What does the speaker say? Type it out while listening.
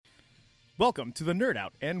Welcome to the Nerd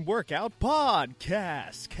Out and Workout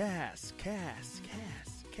Podcast.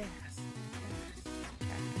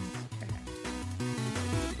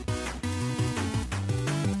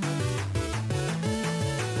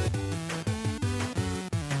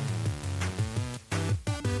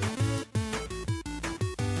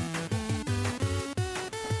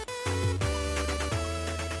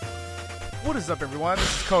 What is up, everyone?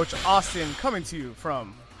 This is Coach Austin coming to you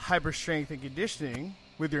from Hyper Strength and Conditioning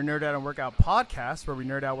with your Nerd Out and Workout Podcast, where we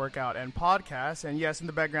nerd out, workout, and podcast. And yes, in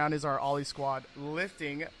the background is our Ollie squad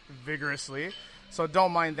lifting vigorously. So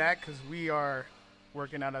don't mind that because we are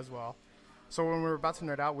working out as well. So when we're about to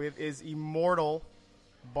nerd out with is Immortal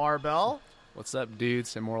Barbell. What's up,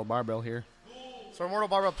 dudes? Immortal Barbell here. So Immortal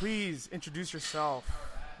Barbell, please introduce yourself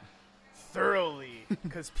thoroughly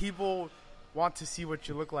because people want to see what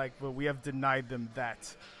you look like, but we have denied them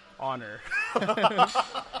that honor.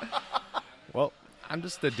 Well, I'm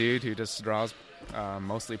just the dude who just draws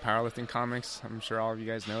mostly powerlifting comics. I'm sure all of you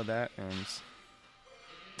guys know that. And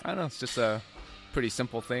I don't know, it's just a pretty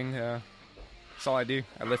simple thing. That's all I do.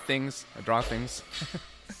 I lift things, I draw things.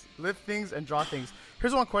 Lift things and draw things.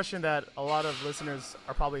 Here's one question that a lot of listeners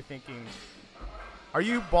are probably thinking. Are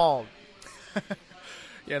you bald?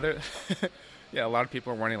 Yeah, yeah, a lot of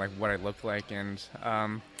people are wondering like what I look like, and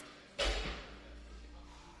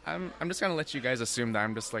I'm just gonna let you guys assume that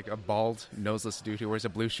I'm just like a bald, noseless dude who wears a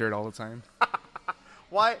blue shirt all the time.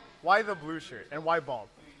 Why the blue shirt and why bald?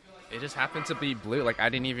 It just happened to be blue. Like I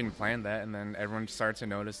didn't even plan that, and then everyone started to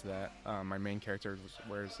notice that my main character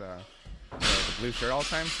wears the blue shirt all the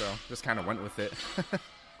time, so just kind of went with it.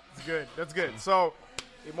 That's good. That's good. So,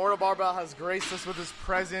 Immortal Barbell has graced us with his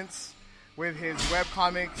presence, with his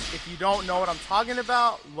webcomics. If you don't know what I'm talking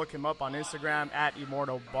about, look him up on Instagram at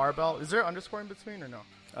Immortal Barbell. Is there an underscore in between or no?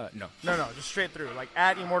 No. No, just straight through. Like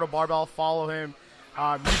at Immortal Barbell, follow him.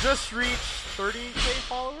 You just reached 30K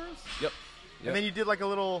followers? Yep. And then you did like a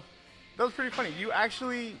little, that was pretty funny. You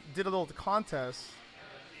actually did a little contest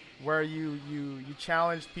where you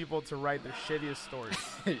challenged people to write their shittiest stories.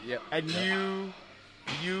 Yep. And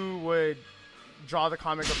you would draw the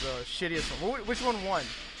comic of the shittiest one. Which one won?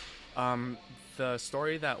 The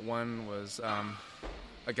story that won was a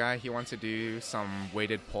guy, he wanted to do some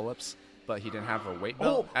weighted pull-ups, but he didn't have a weight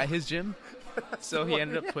belt at his gym. So he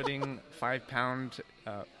ended up putting 5-pound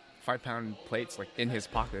plates like in his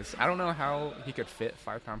pockets. I don't know how he could fit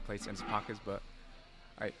 5-pound plates in his pockets, but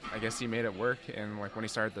I guess he made it work. And like when he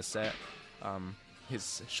started the set,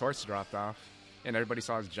 his shorts dropped off, and everybody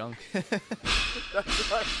saw his junk. Yeah.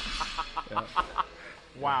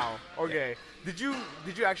 Wow. Okay. Did you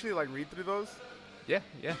actually like read through those? Yeah.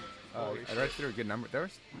 I read through a good number.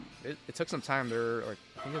 It took some time. There were like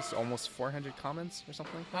I think it's almost 400 comments or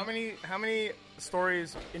something like that. How many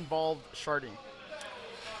stories involved sharding?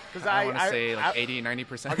 Because I want to say like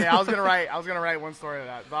 80-90%. Okay, I was gonna write one story of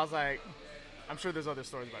that, but I was like, I'm sure there's other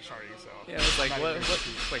stories about sharding. So yeah, it's like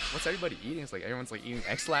what's everybody eating? It's like everyone's like eating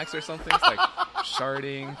X-Lax or something. It's like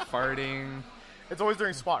sharding, farting. It's always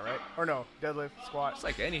during squat, right? Or no, deadlift, squat. It's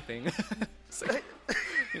like anything. It's like,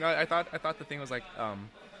 I thought the thing was like,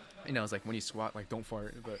 it's like when you squat, like don't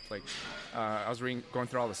fart. But like, I was going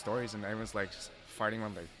through all the stories, and everyone's like just farting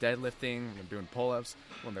when they're deadlifting, when they're doing pull-ups,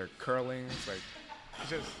 when they're curling. It's like,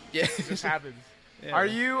 it just happens. Yeah. Are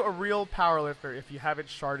you a real powerlifter if you haven't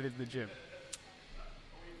sharded in the gym?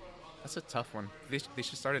 That's a tough one. They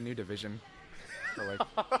should start a new division for like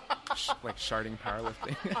sharding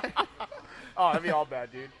powerlifting. Oh, that'd be all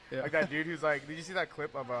bad, dude. Yeah. Like that dude who's like, did you see that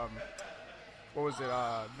clip of what was it?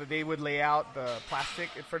 They would lay out the plastic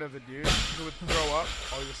in front of the dude who would throw up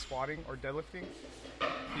while he was squatting or deadlifting.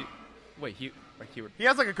 He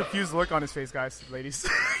has like a confused look on his face, guys, ladies.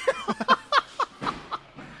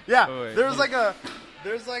 Yeah, there's like a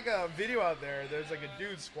video out there. There's like a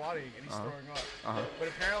dude squatting and he's throwing up. But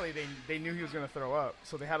apparently they knew he was gonna throw up,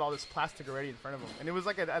 so they had all this plastic already in front of him, and it was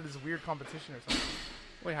like at this weird competition or something.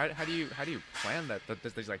 Wait, how do you plan that?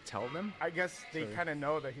 Does they like tell them? I guess they kind of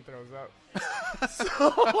know that he throws up.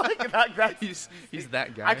 So like that he's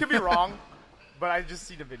that guy. I could be wrong, but I just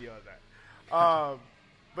see the video of that.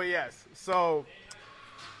 But yes, so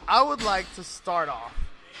I would like to start off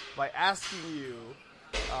by asking you,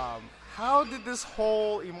 how did this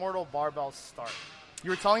whole Immortal Barbell start?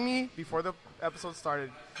 You were telling me before the episode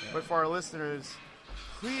started, but for our listeners,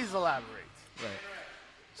 please elaborate. Right.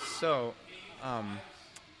 So,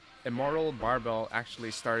 Immortal Barbell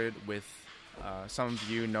actually started with, some of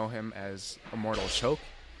you know him as Immortal Choke.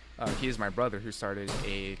 He is my brother who started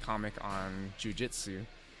a comic on jiu-jitsu.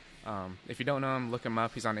 If you don't know him, look him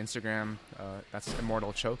up. He's on Instagram. That's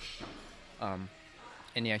Immortal Choke.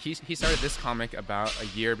 And yeah, he started this comic about a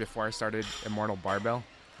year before I started Immortal Barbell.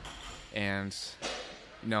 And,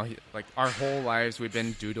 you know, like our whole lives we've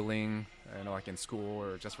been doodling, you know, like in school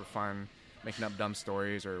or just for fun, making up dumb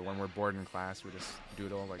stories, or when we're bored in class, we just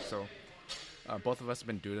doodle. Like, so both of us have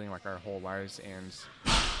been doodling like our whole lives. And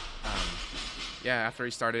yeah, after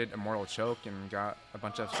he started Immortal Choke and got a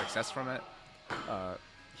bunch of success from it,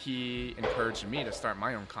 he encouraged me to start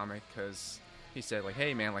my own comic, because he said, like,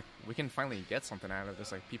 hey man, like, we can finally get something out of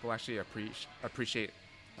this. Like, people actually appreciate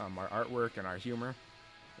our artwork and our humor,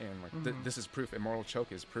 and like this is proof. Immortal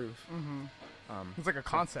Choke is proof. It's like a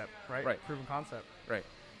concept, right? Right. Proven concept. Right.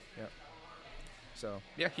 Yeah. So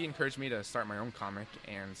yeah, he encouraged me to start my own comic,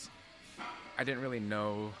 and I didn't really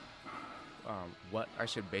know what I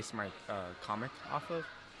should base my comic off of.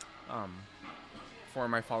 For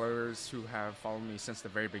my followers who have followed me since the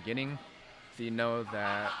very beginning, they know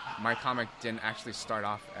that my comic didn't actually start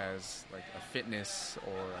off as like a fitness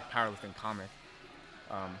or a powerlifting comic.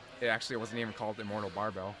 It actually wasn't even called Immortal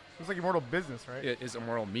Barbell. It's like Immortal Business, right? It is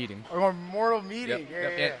Immortal Meeting. Or Immortal Meeting.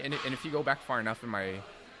 Yep. Yeah. And if you go back far enough in my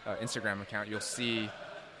Instagram account, you'll see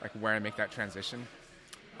like where I make that transition.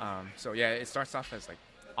 So yeah, it starts off as like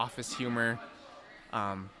office humor.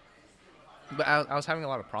 But I was having a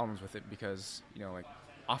lot of problems with it because, you know, like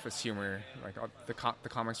office humor, like the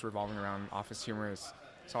comics revolving around office humor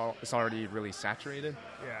it's already really saturated.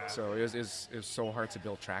 Yeah. So it was so hard to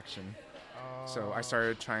build traction. So I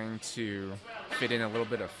started trying to fit in a little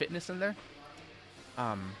bit of fitness in there.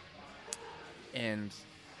 And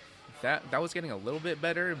that was getting a little bit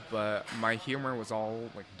better, but my humor was all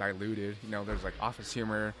like diluted. You know, there's like office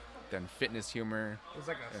humor, then fitness humor. It was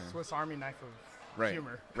like a Swiss Army knife of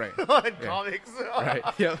humor. Right. In comics. Right.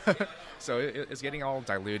 Yeah. So it's getting all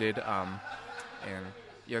diluted, and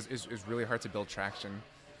yeah, it's really hard to build traction.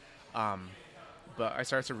 But I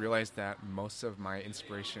started to realize that most of my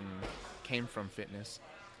inspiration came from fitness.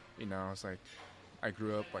 You know, it's like I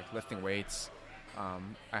grew up like lifting weights.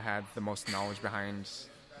 I had the most knowledge behind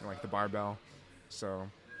like the barbell, so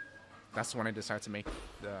that's when I decided to make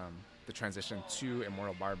the transition to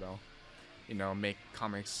Immortal Barbell. You know, make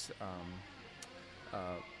comics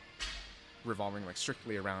revolving like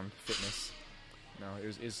strictly around fitness. You know,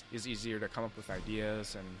 it was easier to come up with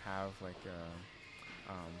ideas and have like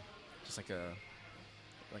just like a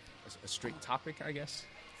straight topic, I guess,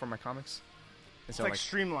 for my comics. It's so like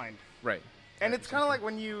streamlined, right? And it's kind of like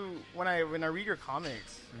when I read your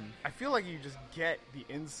comics, I feel like you just get the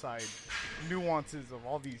inside nuances of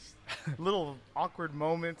all these little awkward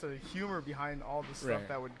moments of humor behind all the stuff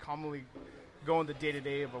that would commonly go in the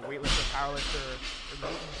day-to-day of a weightlifter, powerlifter, or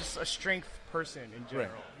just a strength person in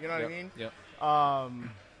general. Right. You know what I mean? Yeah.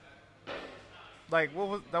 Like what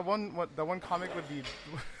was that one comic with the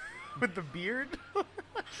with the beard?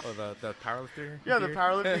 Oh, the powerlifter? Yeah, beard? The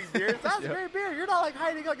powerlifting beard. That's a great beard. You're not like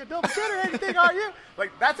hiding like a double chin or anything, are you?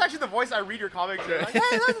 Like that's actually the voice I read your comics in. Like, hey,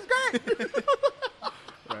 this is great.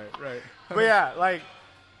 Right. But yeah, like,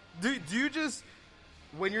 do you just,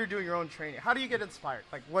 when you're doing your own training, how do you get inspired?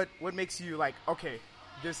 Like, what makes you like, okay,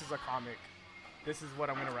 this is a comic, this is what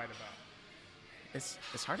I'm gonna write about? It's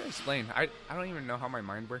hard to explain. I don't even know how my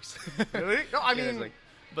mind works. Really? No, I mean,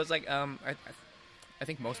 it's like I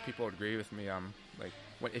think most people would agree with me. Like,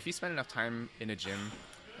 if you spend enough time in a gym,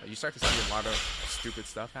 you start to see a lot of stupid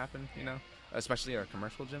stuff happen. You know, especially at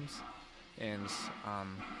commercial gyms, and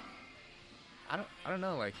I don't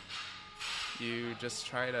know. Like, you just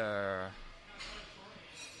try to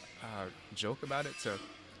joke about it to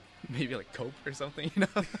maybe like cope or something. You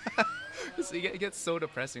know, it gets so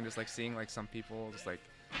depressing just like seeing like some people just like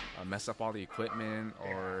mess up all the equipment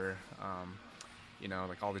or. You know,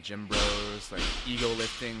 like all the gym bros, like ego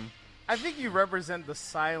lifting. I think you represent the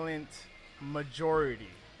silent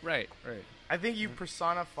majority. Right. I think you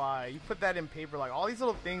personify, you put that in paper, like all these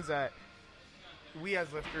little things that we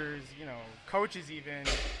as lifters, you know, coaches even,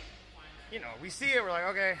 you know, we see it, we're like,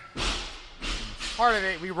 okay, part of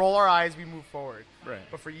it, we roll our eyes, we move forward. Right.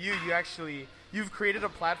 But for you've created a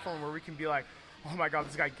platform where we can be like, oh my God,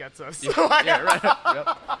 this guy gets us. Yeah, right.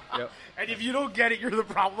 Yep. And if you don't get it, you're the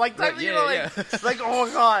problem. Like, like, oh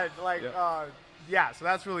my God. Like, so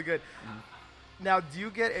that's really good. Mm-hmm. Now, do you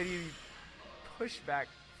get any pushback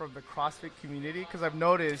from the CrossFit community? Because I've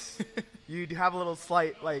noticed you have a little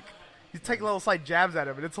slight, like, you take a little slight jabs at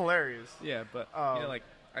him, and it's hilarious. Yeah, but, you know, like,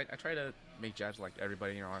 I try to make jabs like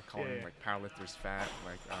everybody, you know, I call them, like, powerlifters fat,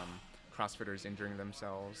 like, CrossFitters injuring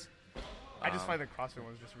themselves. I just find the CrossFit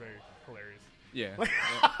one's just very hilarious. Yeah.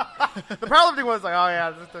 The powerlifting was like, oh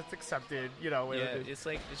yeah, that's accepted, you know. Yeah, it's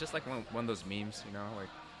just like one of those memes, you know, like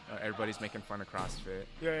everybody's making fun of CrossFit.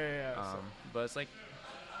 Yeah. But it's like,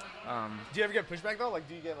 Do you ever get pushback though? Like,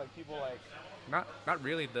 do you get like people like? Not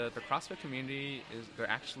really. The CrossFit community they're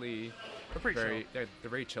actually They're pretty very chill. they're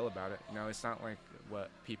very chill about it. You know, it's not like what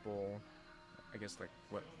people, I guess, like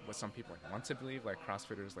what some people like want to believe. Like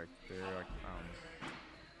CrossFitters, like they're like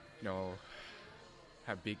you know,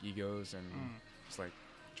 have big egos and just like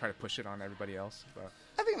try to push it on everybody else. But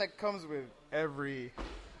I think that comes with every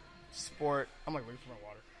sport. I'm like looking for my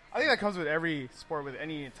water. I think that comes with every sport, with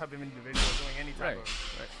any type of individual doing any type of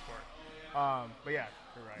sport. But yeah,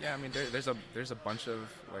 you're right. yeah, I mean, there's a bunch of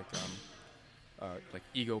like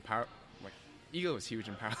ego power. Like ego is huge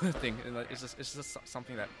in powerlifting, and it's just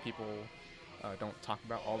something that people don't talk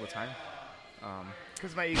about all the time.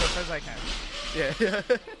 Because my ego says I can. Yeah.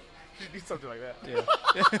 Do something like that.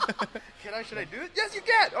 Yeah. Should I do it? Yes, you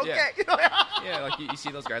can. Okay. Yeah, like you see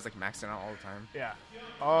those guys like maxing out all the time. Yeah.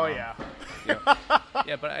 Oh yeah.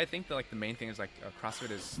 Yeah, but I think the main thing is like CrossFit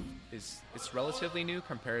is it's relatively new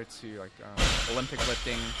compared to like Olympic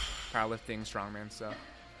lifting, powerlifting, strongman stuff,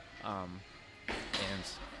 and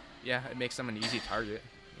yeah, it makes them an easy target.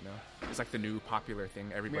 You know, it's like the new popular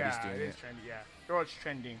thing. Everybody's doing it. It is trendy. Yeah, oh, it's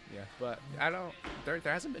trending. Yeah, but I don't. There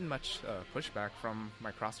hasn't been much pushback from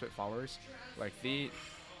my CrossFit followers. Like they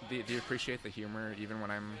appreciate the humor, even when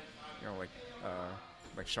I'm, you know,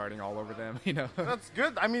 like sharding all over them. You know, That's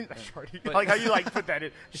good. I mean, sharding. But- Like how you like put that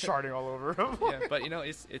in, sharding all over them. yeah, but you know,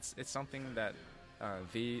 it's something that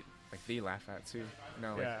they laugh at too. You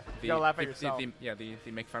know, like Yeah, you gotta laugh at yourself.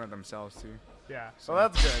 They make fun of themselves too. Yeah, so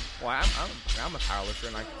that's good. Well, I'm a powerlifter,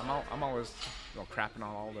 and like I'm always, you know, crapping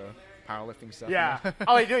on all the powerlifting stuff. Yeah. You know?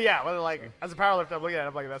 Oh, I do. Yeah. Well, like as a powerlifter, I'm looking at it.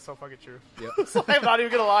 I'm like, that's so fucking true. Yep. So I'm not even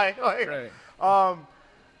gonna lie. Like, Right.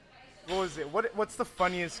 What was it? What's the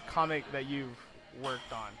funniest comic that you've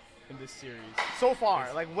worked on in this series so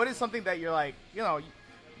far? Like, what is something that you're like, you know,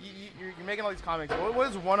 you're making all these comics. What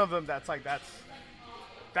is one of them that's like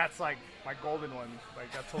that's like my golden one? Like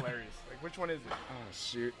that's hilarious. Like, which one is it? Oh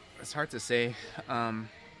shoot, it's hard to say.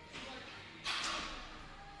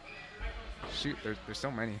 Shoot, there's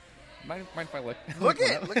so many. Mind if I look? Look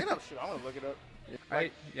it up. Shoot, I'm gonna look it up.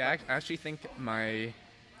 I actually think my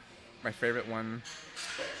favorite one,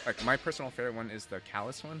 like my personal favorite one, is the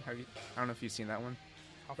callus one. I don't know if you've seen that one.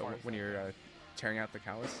 How far is When that? you're tearing out the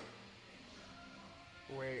callus.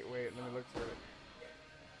 Wait, let me look for it.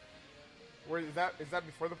 Where is that? Is that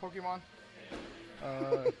before the Pokemon?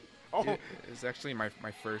 Oh, It's actually my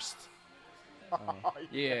first.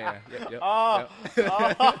 Yeah. Oh. Yep.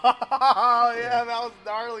 Oh, yeah, that was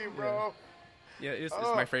gnarly, bro. Yeah, it's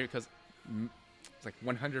my favorite because it's like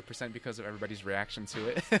 100% because of everybody's reaction to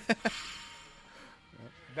it.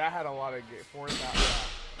 That had a lot of for that.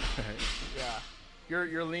 Yeah.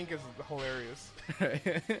 Your link is hilarious.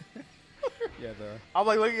 Yeah, I'm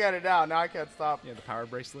like looking at it now. Now I can't stop. the power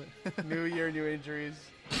bracelet. New year, new injuries.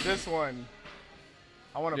 This one,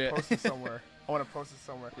 I want to post it somewhere. Yeah,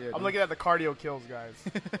 I'm dude. looking at the cardio kills, guys.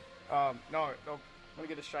 No, I'm gonna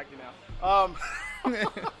get distracted now.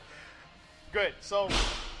 Good. So,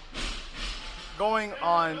 going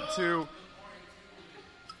on to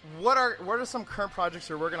what are some current projects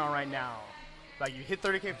you're working on right now? Like you hit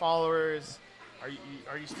 30K followers.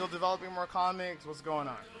 Are you still developing more comics? What's going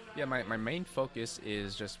on? Yeah, my main focus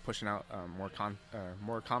is just pushing out more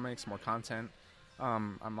comics, more content.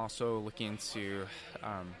 I'm also looking into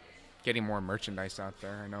getting more merchandise out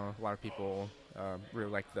there. I know a lot of people really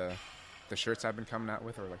like the shirts I've been coming out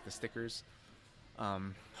with, or like the stickers.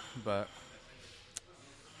 But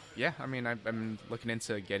yeah, I mean, I've been looking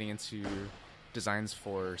into getting into designs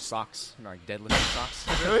for socks, you know, like deadlifting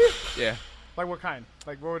socks. Really? Yeah. Like what kind?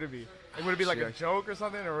 Like what would it be? Like, would it be like a joke or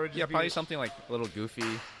something, or would it just be Probably something like a little goofy,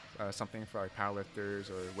 something for like powerlifters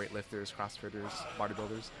or weightlifters, crossfitters,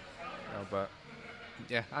 bodybuilders. You know, but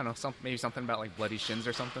yeah, I don't know, maybe something about like bloody shins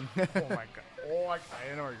or something. Oh my god! Oh, I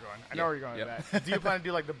know where you're going. I know where you're going with that. Do you plan to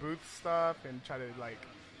do like the booth stuff and try to like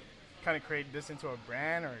kind of create this into a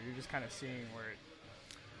brand, or you're just kind of seeing where it?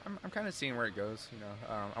 I'm kind of seeing where it goes. You know,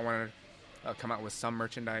 I want to come out with some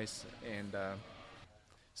merchandise and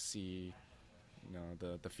see, you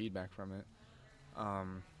know, the feedback from it.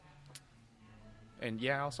 And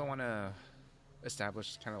yeah, I also want to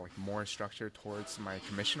establish kind of like more structure towards my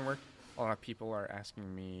commission work. A lot of people are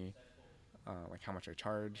asking me like how much I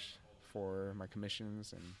charge for my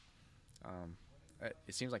commissions, and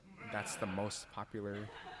it seems like that's the most popular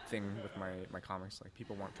thing with my comics. Like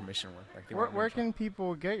people want commission work. Like they want Where can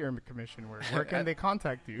people get your commission work? Where can they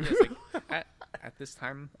contact you? It's like, at this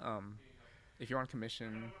time, if you're on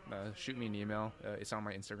commission, shoot me an email. It's on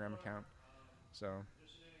my Instagram account. So,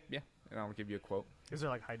 yeah, and I'll give you a quote. Is there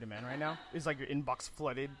like high demand right now? Is like your inbox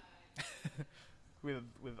flooded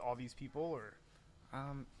with all these people, or?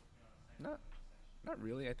 Not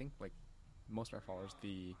really. I think like most of my followers,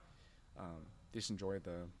 they just enjoy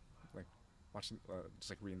the like watching,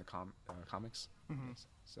 just like reading the comics. Mm-hmm.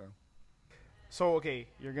 So okay,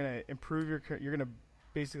 you're gonna improve you're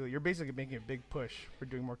basically making a big push for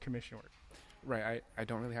doing more commission work. right, I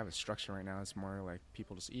don't really have a structure right now. It's more like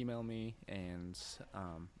people just email me and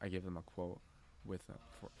I give them a quote with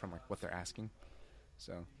from like what they're asking.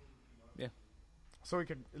 So yeah. So we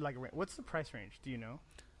could like, what's the price range? Do you know?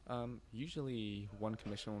 Usually one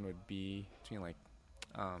commission one would be between like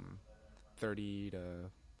 $30 to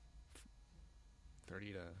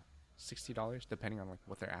 $60, depending on like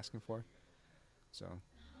what they're asking for. So,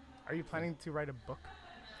 are you planning to write a book,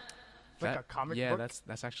 like a comic book? Yeah,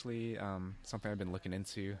 that's actually something I've been looking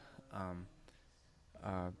into.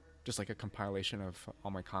 Just like a compilation of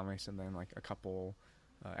all my comics, and then like a couple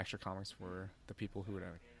extra comics for the people who would,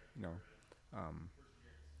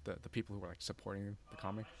 the people who were like supporting the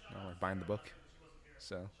comic, like buying the book.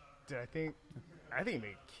 So, dude, I think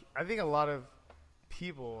a lot of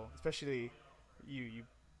people, especially you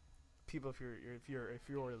people, if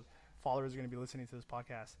your followers are going to be listening to this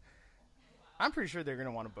podcast, I'm pretty sure they're going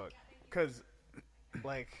to want a book, because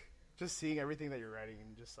like just seeing everything that you're writing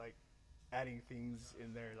and just like adding things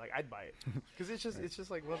in there, like I'd buy it, because it's just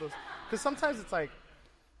like one of those, because sometimes it's like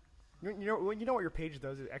you know what your page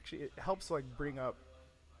does, it helps like bring up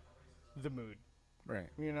the mood, right?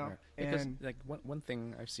 Right. Because like one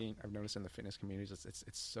thing I've noticed in the fitness community is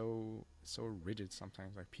it's so rigid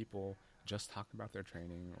sometimes. Like people just talk about their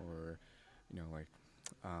training, or like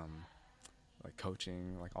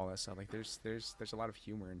coaching, like all that stuff. Like there's a lot of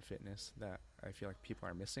humor in fitness that I feel like people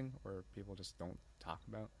are missing, or people just don't talk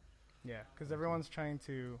about. Yeah, because everyone's trying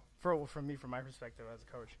to, from my perspective as a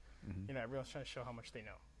coach, everyone's trying to show how much they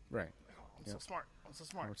know. Right. Like, oh, I'm so smart.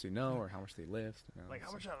 How much they know, or how much they lift. Like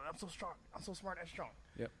how much I'm so strong. I'm so smart and strong.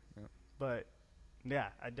 Yep. But yeah,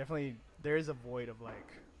 there is a void of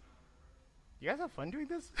like, you guys have fun doing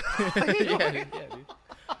this? Yeah, dude.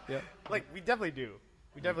 Yeah. Like we definitely do.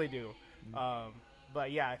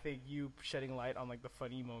 But yeah, I think you shedding light on like the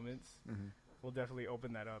funny moments will definitely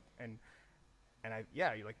open that up, and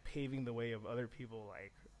you're like paving the way of other people.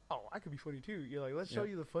 Like, oh, I could be funny too. You're like, let's show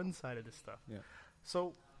you the fun side of this stuff. Yeah.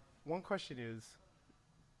 So, one question is,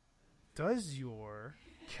 does your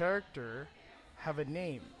character have a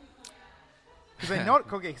name? Because I know,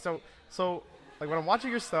 okay, so like when I'm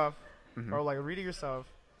watching your stuff or like reading your stuff,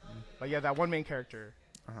 like that one main character,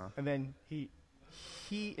 and then he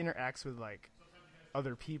interacts with like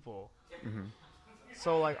other people.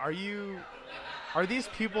 So like, are these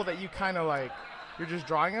people that you kind of like, you're just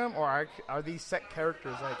drawing them, or are these set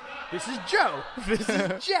characters? Like, this is Joe, this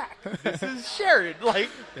is Jack, this is Sharon. Like,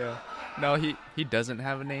 yeah, no, he doesn't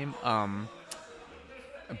have a name.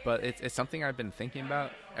 But it's something I've been thinking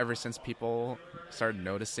about ever since people started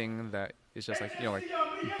noticing that it's just like, like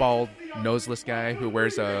bald, noseless guy who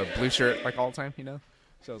wears a blue shirt like all the time,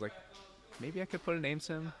 So I was like, maybe I could put a name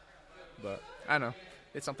to him, but I don't know.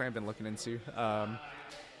 It's something I've been looking into.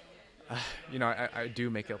 I do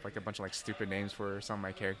make up like a bunch of like stupid names for some of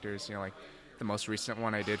my characters. Like the most recent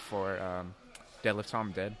one I did for Deadlift Till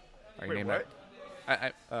I'm Dead. Wait, what?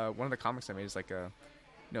 One of the comics I made is like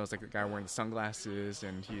it's like a guy wearing sunglasses,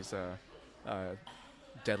 and he's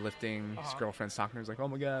deadlifting. His girlfriend's talking to him. He's like, "Oh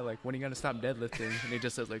my god, like when are you gonna stop deadlifting?" And he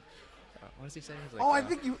just says like, "What does he say?" He's like, I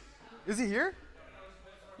think is he here?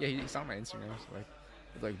 Yeah, he's on my Instagram. So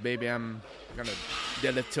like, baby, I'm gonna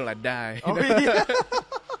deadlift till I die. Oh yeah.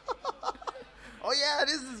 Oh yeah, it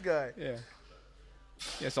is this guy. Yeah.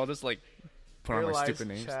 Yeah, so I'll just like put on my stupid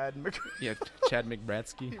names. Chad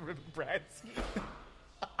McBradsky. McBradsky.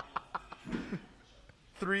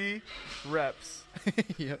 3 reps.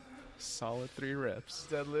 Yep. Solid 3 reps.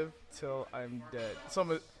 Deadlift till I'm dead.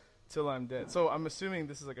 Till I'm dead. So I'm assuming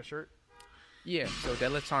this is like a shirt? Yeah. So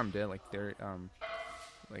Deadlift Till I'm Dead, like they're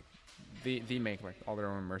like they make like all their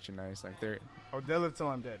own merchandise. Like they're Deadlift Till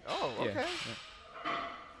I'm Dead. Oh, okay. Yeah.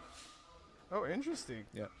 Oh, interesting.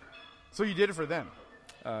 Yeah. So you did it for them?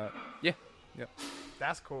 Yeah. Yep.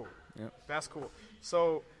 That's cool. Yeah. That's cool.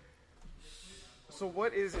 So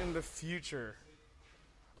what is in the future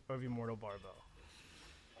of Immortal Barbell?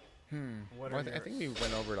 I think we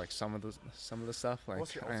went over like some of the stuff. Like,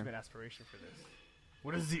 what's your ultimate aspiration for this?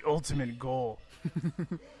 What is the ultimate goal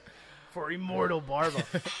for Immortal Barbell?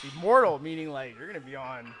 Immortal meaning like you're gonna be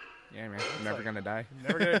on. Yeah, man. Never gonna die.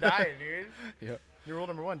 Never gonna die, dude. Yep. Your rule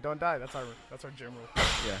number 1: don't die. That's our gym rule.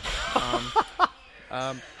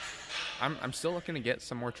 Yeah. I'm still looking to get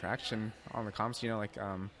some more traction on the comms.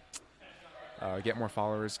 Get more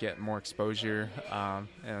followers, get more exposure,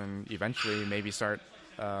 and eventually maybe start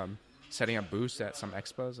setting up booths at some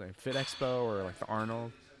expos, like Fit Expo or like the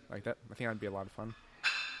Arnold, like that. I think that'd be a lot of fun.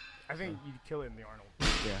 I think you'd kill it in the Arnold.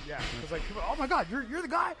 Yeah. Yeah, because like people, oh my God, you're the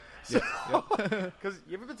guy. So, because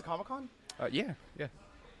you ever been to Comic-Con? Yeah.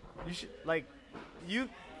 You should like you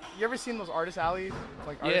ever seen those artist alleys?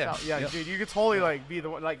 Like Yeah. artist yeah, Yep. dude, you could totally like be the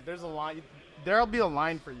one. Like there's a line, there'll be a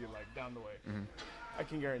line for you like down the way. Mm-hmm. I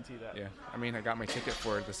can guarantee that. Yeah. I mean, I got my ticket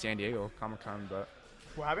for the San Diego Comic-Con, but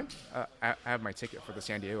What happened? I have my ticket for the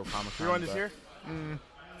San Diego Comic-Con. You going this year?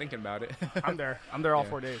 Thinking about it. I'm there. I'm there all Yeah.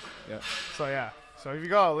 4 days. Yeah. So yeah. So if you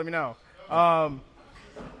go, let me know.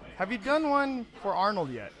 Have you done one for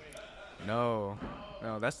Arnold yet? No.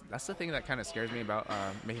 That's the thing that kind of scares me about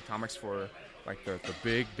making comics for like the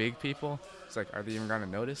big people. It's like, are they even gonna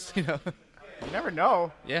notice? You know? You never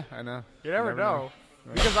know. Yeah, I know. You never know.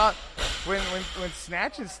 Right. Because when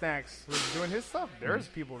Snatch and Snacks was doing his stuff, there's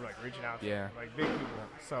people like reaching out to Yeah. him, like big people.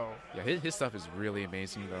 So Yeah, his stuff is really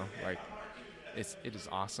amazing though. Like, it is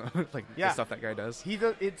awesome. Like Yeah. the stuff that guy does. he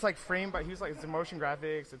does. It's like frame by. He's like it's motion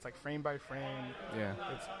graphics. It's like frame by frame. Yeah.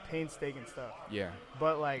 It's painstaking stuff. Yeah.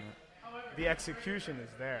 But like the execution is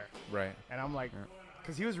there, Right. and I'm like,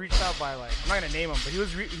 because he was reached out by like I'm not gonna name him, but he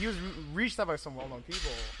was reached out by some well-known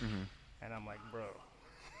people, and I'm like, bro.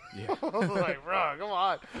 Yeah. I was like, bro, come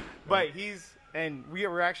on. But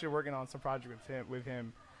we're actually working on some project with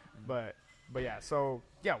him. But yeah, so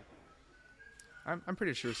yeah. I'm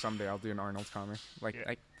pretty sure someday I'll do an Arnold comic. Like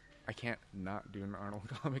Yeah. I can't not do an Arnold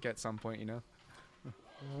comic at some point, you know?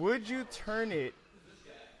 Would you turn it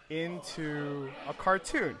into a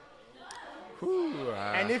cartoon? Whew,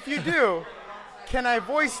 And if you do, can I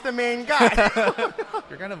voice the main guy?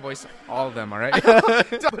 you're gonna voice all of them, all right?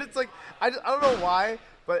 But it's like I don't know why,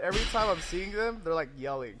 but every time I'm seeing them, they're like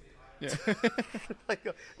yelling. Yeah. Like,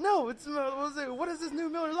 no, what is this new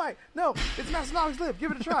Miller Lite? No, it's Massonomics Live.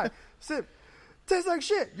 Give it a try. Sip. Tastes like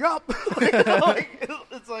shit. Yup.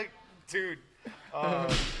 It's like, dude. I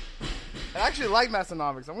actually like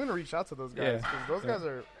Massonomics. I'm gonna reach out to those guys because those guys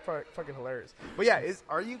are fucking hilarious. But yeah,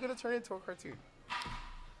 are you gonna turn it into a cartoon?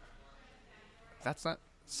 That's not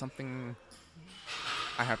something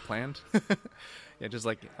I have planned. Yeah, just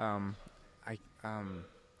like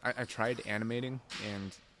I tried animating,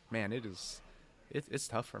 and man, it's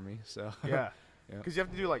tough for me. So Yeah. Yeah. Because you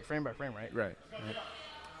have to do like frame by frame, right? Right.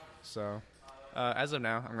 So as of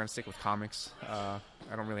now, I'm gonna stick with comics. I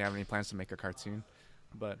don't really have any plans to make a cartoon,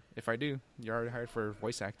 but if I do, you're already hired for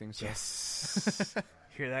voice acting. So. Yes.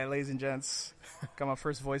 Hear that, ladies and gents? Got my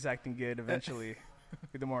first voice acting gig eventually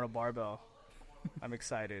with the Mortal Barbell. I'm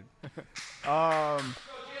excited. Are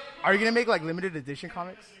you gonna make like limited edition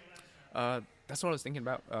comics? That's what I was thinking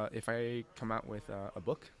about. If I come out with a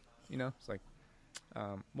book, you know, it's like,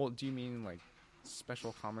 well, do you mean like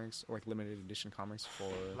special comics or like limited edition comics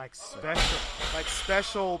for Like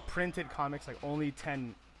special printed comics, like only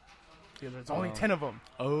 10. Yeah, there's only 10 of them.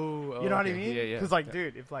 Oh, You know what I okay. mean? Yeah, yeah. Because like,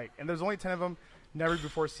 dude, if like, and there's only 10 of them, never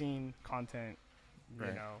before seen content, you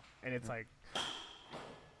Right. know, and it's like.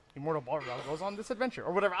 Immortal Barbell goes on this adventure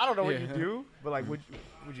or whatever. I don't know what you do, but like, would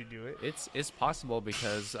you do it? It's possible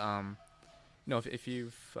because you know, if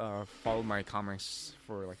you've followed my comics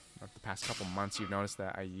for like the past couple months, you've noticed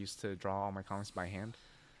that I used to draw all my comics by hand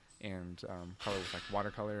and color with like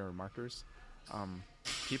watercolor or markers.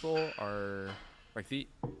 People are like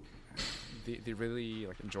they really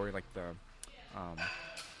like enjoy like the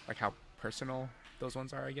like how personal those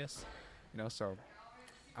ones are, I guess. You know, so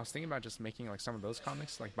I was thinking about just making like some of those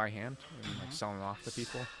comics like by hand and like selling them off to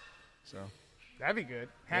people. So That'd be good.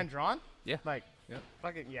 Hand drawn? yeah, Like, yeah,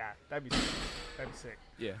 fucking yeah. That'd be sick. That'd be sick.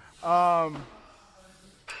 yeah.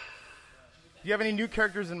 Do you have any new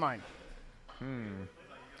characters in mind?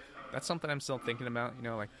 That's something I'm still thinking about. You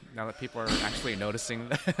know, like now that people are actually noticing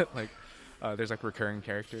that, like there's like recurring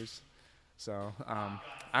characters. So I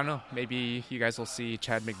don't know. Maybe you guys will see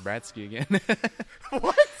Chad McBradsky again.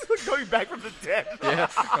 What? Going back from the dead? Yeah,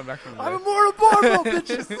 come back from I'm there. Immortal Barbell,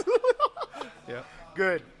 bitches. Yeah.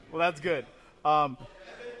 Good. Well, that's good. What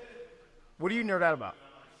do you nerd out about?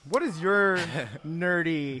 What is your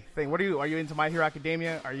nerdy thing? Are you into My Hero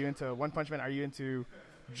Academia? Are you into One Punch Man? Are you into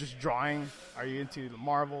just drawing? Are you into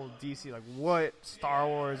Marvel, DC? Like what? Star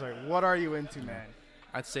Wars? Like what are you into, man?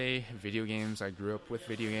 I'd say video games. I grew up with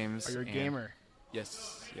video games. Are you a and- gamer?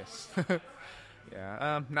 Yes.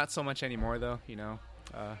 Yeah. Not so much anymore though. You know,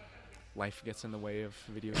 life gets in the way of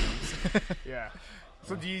video games. Yeah.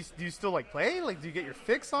 So do you still like play? Like do you get your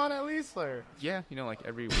fix on at least? Or Yeah. You know, like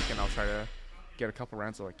every weekend I'll try to get a couple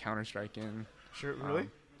rounds of like Counter-Strike in. sure, really?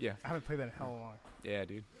 Yeah. I haven't played that in hell long. Yeah,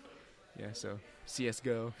 dude. Yeah. So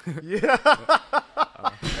CS:GO, Yeah.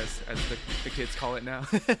 as the kids call it now.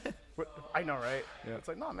 I know, right? Yeah. It's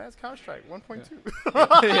like, no, man, it's Counter-Strike 1.2.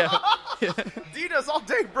 Yeah. DDoS all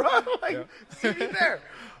day, bro. Like, see me there.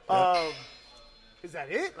 Is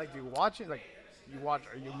that it? Like, do you watch it? Like, are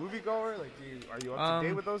you a moviegoer? Like, are you up to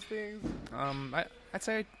date with those things? I'd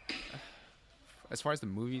say, as far as the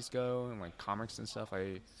movies go and like comics and stuff,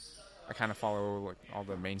 I kind of follow like all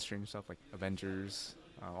the mainstream stuff, like Avengers,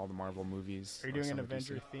 all the Marvel movies. Are you like doing an some of DC.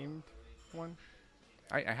 Avenger themed one?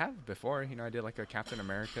 I have before. I did like a Captain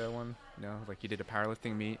America one. Like he did a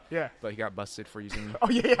powerlifting meet. Yeah. But he got busted for using. Oh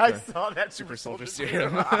yeah, I saw that Super Soldier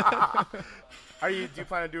Serum. Do you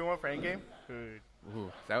plan on doing one for Endgame?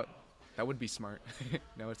 Ooh, that would be smart.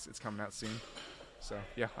 No, it's coming out soon. So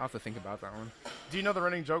yeah, I'll have to think about that one. Do you know the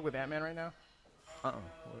running joke with Ant-Man right now?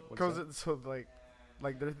 Because so like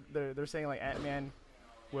they're saying like Ant-Man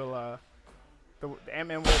will the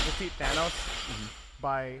Ant-Man will defeat Thanos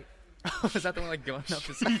by is that the one like going up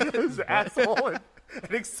his asshole and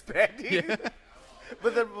expanding? Yeah.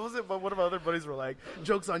 But then what was it? But one of my other buddies were like,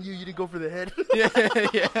 "Joke's on you! You didn't go for the head." Yeah.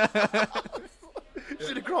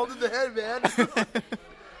 Should have crawled in the head, man.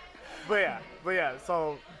 But yeah.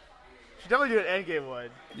 So should definitely do an Endgame one.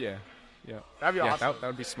 Yeah. That'd be awesome. That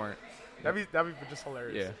would be smart. That'd be just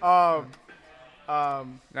hilarious. Yeah. I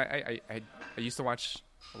used to watch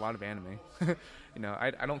a lot of anime.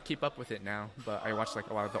 I don't keep up with it now, but I watch like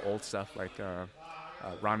a lot of the old stuff, like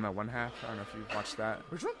Ranma 1/2. I don't know if you've watched that.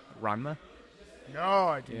 Which one? Ranma. No,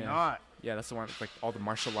 I do not. Yeah, that's the one with like all the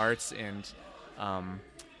martial arts, and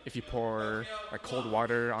if you pour like cold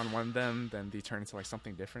water on one of them, then they turn into like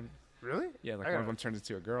something different. Really? Yeah, like one of them turns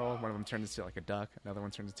into a girl, one of them turns into like a duck, another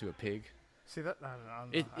one turns into a pig. See that? I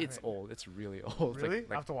don't know. It's old. It's really old. Really?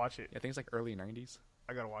 Like, I have to watch it. I think it's like early 90s.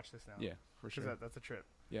 I gotta watch this now. Yeah, for sure. That's a trip.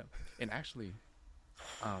 Yeah, and actually,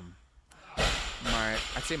 I'd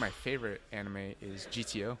say my favorite anime is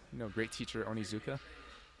GTO. Great Teacher Onizuka.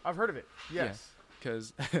 I've heard of it. Yes.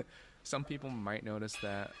 Because some people might notice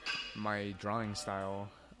that my drawing style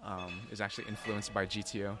is actually influenced by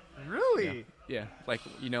GTO. Really? Yeah. Like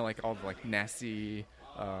like all the like nasty,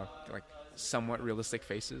 like somewhat realistic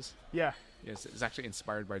faces. Yeah. Yes, it's actually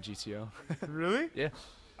inspired by GTO. Really? Yeah.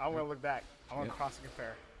 I'm gonna look back. I want to cross and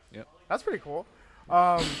compare. Yep. That's pretty cool.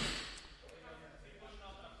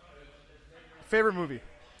 Favorite movie?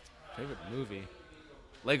 Favorite movie?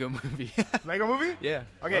 Lego Movie. Lego Movie? Yeah.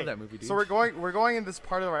 Okay. Love that movie, dude. So we're going in this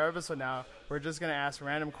part of our episode now. We're just gonna ask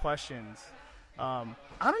random questions. I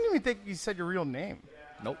don't even think you said your real name.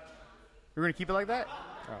 Nope. You're gonna keep it like that?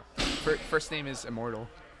 First name is Immortal.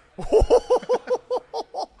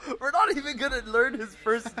 We're not even gonna learn his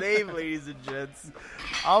first name, ladies and gents.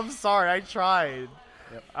 I'm sorry, I tried.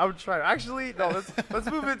 Yep. I'm trying. Actually, no. Let's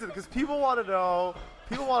move into it because people want to know.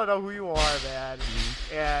 People want to know who you are, man.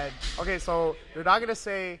 And okay, so they're not gonna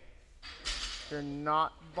say you're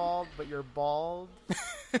not bald, but you're bald.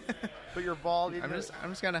 But you're bald. I'm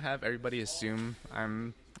just gonna have everybody assume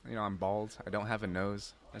I'm bald. I don't have a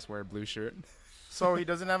nose. I just wear a blue shirt. So he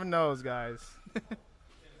doesn't have a nose, guys.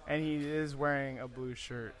 And he is wearing a blue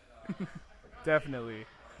shirt. Definitely.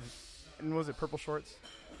 And was it purple shorts?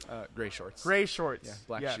 Gray shorts. Gray shorts. Yeah,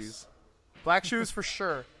 black shoes. Black shoes for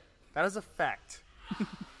sure. That is a fact.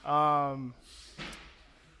 And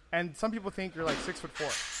some people think you're like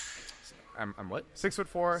 6'4". I'm what?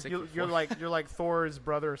 6'4". You're like Thor's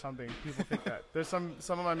brother or something. People think that. There's some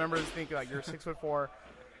of my members think like you're 6'4",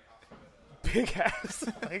 big ass.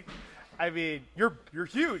 Like, I mean, you're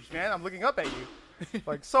huge, man. I'm looking up at you,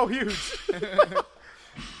 like so huge.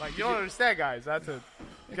 Like you don't understand, guys. I had to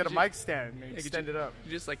get a mic stand and extend it up.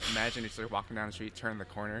 You just like imagine you're like walking down the street, turn the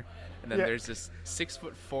corner, and then there's this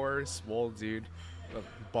 6'4" swole dude,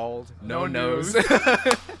 bald, no nose.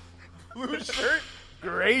 Blue shirt,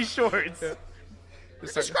 gray shorts. Yeah.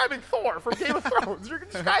 You're describing Thor from Game of Thrones. You're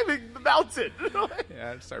describing the mountain.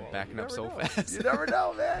 Yeah, I'd start backing up so fast. You never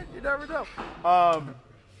know, man. You never know.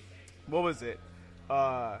 What was it?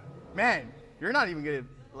 Man, you're not even getting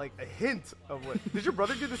like a hint of what. Did your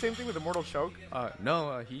brother do the same thing with Immortal Choke?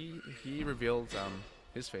 No, he revealed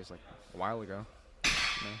his face like a while ago.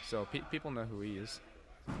 So people know who he is.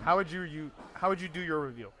 How would you do your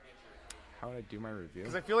reveal? How would I do my reveal?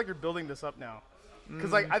 Because I feel like you're building this up now.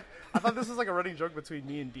 Because like I thought this was like a running joke between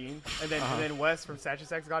me and Dean, and then Wes from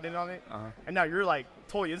Satchasex got in on it, and now you're like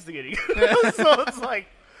totally instigating. So it's like,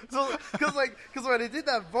 because when I did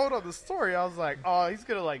that vote on the story, I was like, oh, he's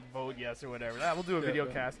gonna like vote yes or whatever. We'll do a video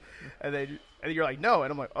cast, and then you're like no,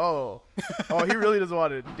 and I'm like oh, he really doesn't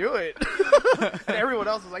want to do it, and everyone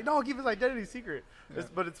else was like no, keep his identity secret. Yeah.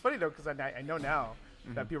 But it's funny though because I know now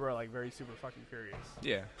that people are like very super fucking curious.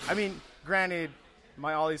 Yeah. I mean, granted,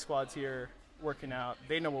 my Ollie squad's here working out.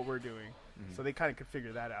 They know what we're doing, so they kind of could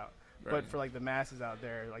figure that out. but Right. for like the masses out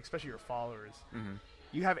there, like especially your followers, Mm-hmm.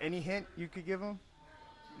 you have any hint you could give them?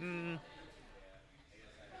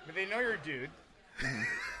 But they know you're a dude.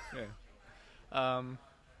 Yeah.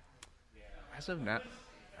 As of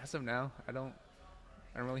now, I don't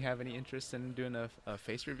really have any interest in doing a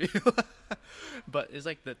face reveal. But it's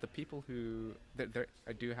like the people who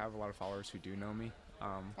I do have a lot of followers who do know me.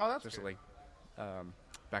 Oh, that's just good. like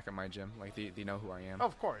back at my gym, like they know who I am.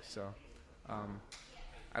 Of course. So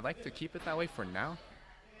I'd like to keep it that way for now.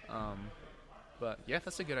 But yeah,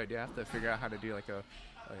 that's a good idea. I have to figure out how to do like a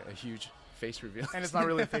huge face reveal. And it's not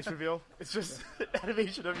really a face reveal. It's just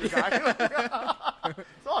animation of your guy.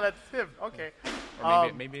 Oh, that's him. Okay.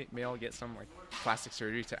 Or maybe I'll get some like plastic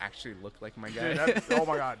surgery to actually look like my guy. Dude, oh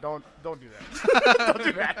my God! Don't do that. Don't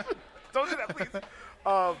do that. Don't do that, please.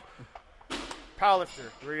 Powerlifter.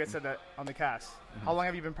 We already said that on the cast. How long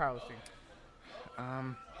have you been powerlifting?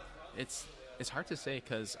 It's hard to say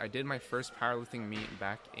because I did my first powerlifting meet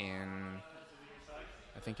back in,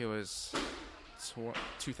 I think it was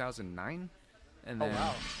 2009, and then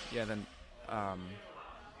then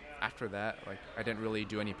after that, like I didn't really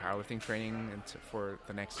do any powerlifting training for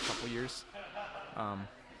the next couple years.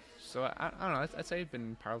 So I don't know. I'd say I've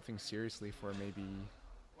been powerlifting seriously for maybe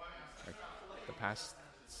like the past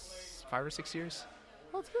 5 or 6 years.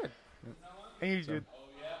 Oh, that's good.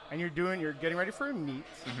 And you're getting ready for a meet.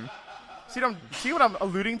 See what I'm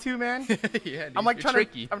alluding to, man? Yeah, dude, I'm like trying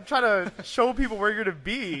to show people where you're gonna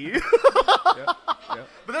be. Yep.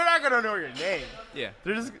 But they're not gonna know your name. Yeah.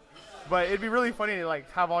 They're just. But it'd be really funny to like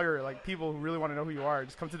have all your like people who really want to know who you are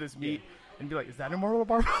just come to this meet and be like, "Is that Immortal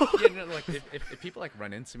Barbell?" Yeah, no, like if people like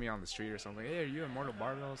run into me on the street or something, hey, are you Immortal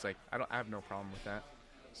Barbell? It's like I have no problem with that.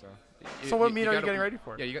 So what meat are you getting ready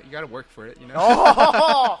for? Yeah, you got to work for it, you know.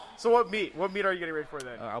 Oh, so what meat? What meat are you getting ready for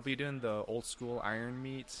then? I'll be doing the old school iron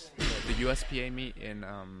meet, the USPA meet in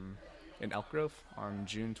Elk Grove on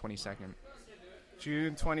June 22nd.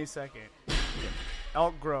 June 22nd.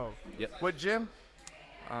 Elk Grove. Yep. What gym?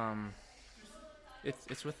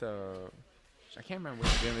 It's with I can't remember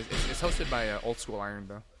which gym. It's hosted by Old School Iron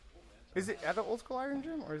though. Is it at the Old School Iron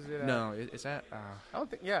gym or is it? No, it's at. I don't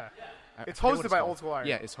think. Yeah. It's I forget what hosted by called. Old School Iron.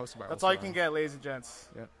 Yeah, it's hosted by. That's Old all you School can get, ladies and gents.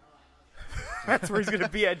 Iron. That's where he's gonna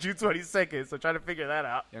be at June 22nd. So try to figure that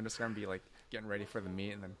out. Yeah, I'm just gonna be like getting ready for the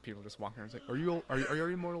meet, and then people just walking around. It's like, are you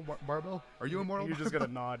Immortal Barbell? Are you Immortal? You're just gonna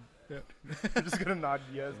nod. Yeah. You're just gonna nod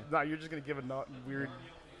yes. No, you're just gonna give a nod, weird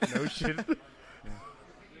notion.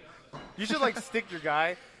 You should like stick your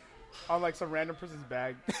guy on like some random person's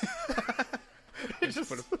bag.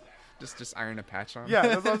 Just iron a patch on. Yeah,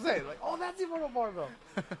 that's what I'm saying. Like, oh, that's Immortal Barbell.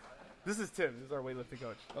 This is Tim. This is our weightlifting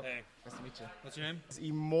coach. Oh, Hey, nice to meet you. what's your name? It's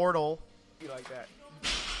Immortal. You like that?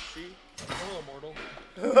 See? Hello, mortal.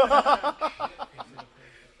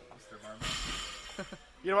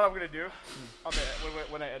 You know what I'm gonna do? Okay,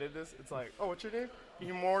 when I edit this, it's like, oh, what's your name?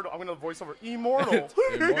 Immortal. I'm gonna voice over Immortal.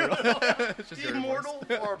 Immortal. It's just your Immortal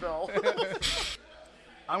Barbell.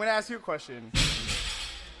 I'm gonna ask you a question.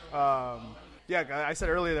 Yeah, I said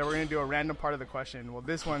earlier that we're gonna do a random part of the question. Well,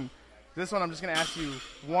 this one, I'm just gonna ask you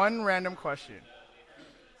one random question.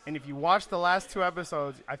 And if you watch the last 2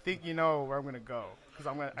 episodes, I think you know where I'm gonna go because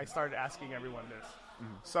I started asking everyone this.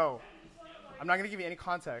 So I'm not gonna give you any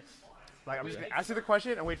context. Like I'm just gonna ask you the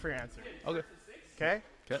question and wait for your answer. Okay. Okay?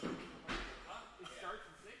 Okay.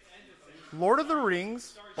 Lord of the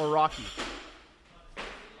Rings or Rocky?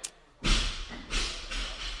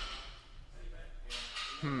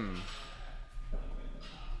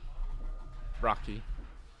 Rocky.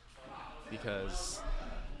 Because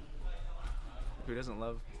who doesn't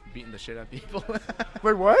love beating the shit out of people?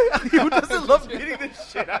 Wait, what? Who doesn't love beating the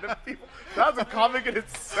shit out of people? That's a comic in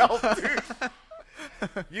itself, dude.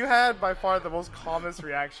 You had by far the most calmest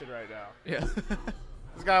reaction right now. Yeah.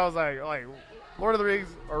 This guy was like Lord of the Rings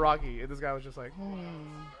or Rocky, and this guy was just like,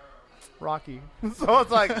 Rocky. So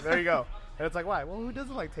it's like, there you go. And it's like, why? Well, who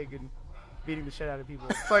doesn't like beating the shit out of people?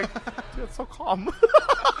 It's like, dude, it's so calm.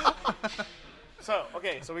 So,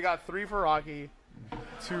 okay, so we got 3 for Rocky,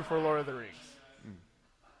 2 for Lord of the Rings.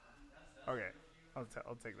 Okay, I'll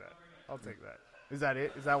take that. I'll take that. Is that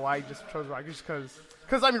it? Is that why you just chose Rocky? Just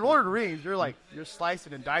because I mean, Lord of the Rings, you're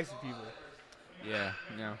slicing and dicing people. Yeah.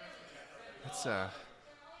 No. It's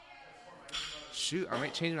shoot, I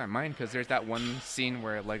might change my mind because there's that one scene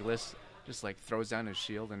where Legolas just like throws down his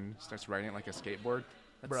shield and starts riding it like a skateboard.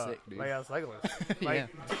 That's Bro, sick, dude. like that's Legolas. Yeah.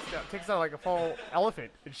 Takes out like a full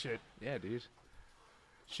elephant and shit. Yeah, dude.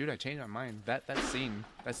 Shoot, I changed my mind. That scene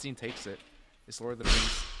takes it. It's Lord of the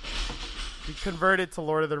Rings. We converted to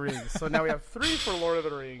Lord of the Rings. So now we have 3 for Lord of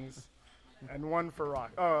the Rings and 1 for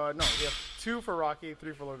Rocky. Oh, no, we have 2 for Rocky,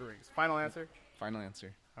 3 for Lord of the Rings. Final answer? Final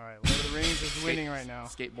answer. All right, Lord of the Rings is winning right now.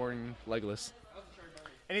 Skateboarding legless.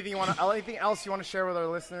 Anything else you want to share with our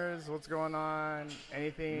listeners? What's going on?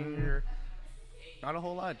 Anything you're... Not a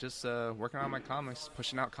whole lot. Just working on my comics,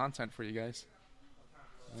 pushing out content for you guys.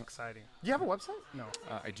 It's exciting. Do you have a website? No.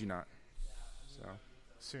 I do not. So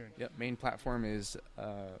soon. Yep. Main platform is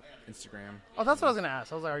Instagram. Oh, that's what I was gonna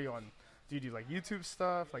ask. I was like, are you on? Do you do like YouTube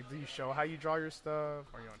stuff? Like, do you show how you draw your stuff?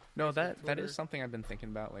 Are you on? No, Facebook, that Twitter? is something I've been thinking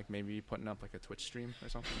about. Like maybe putting up like a Twitch stream or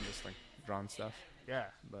something, just like drawing stuff. Yeah.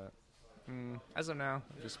 But as of now,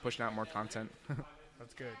 just pushing out more content.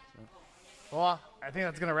 That's good. Well, I think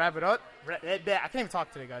that's going to wrap it up. I can't even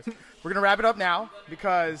talk today, guys. We're going to wrap it up now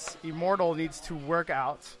because Immortal needs to work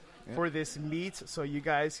out for this meet, so you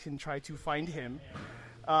guys can try to find him.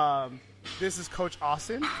 This is Coach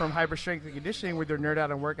Austin from Hyper Strength and Conditioning with their Nerd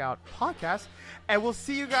Out and Workout podcast. And we'll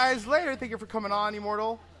see you guys later. Thank you for coming on,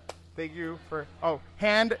 Immortal. Thank you for... Oh,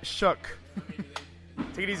 hand shook.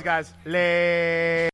 Take it easy, guys.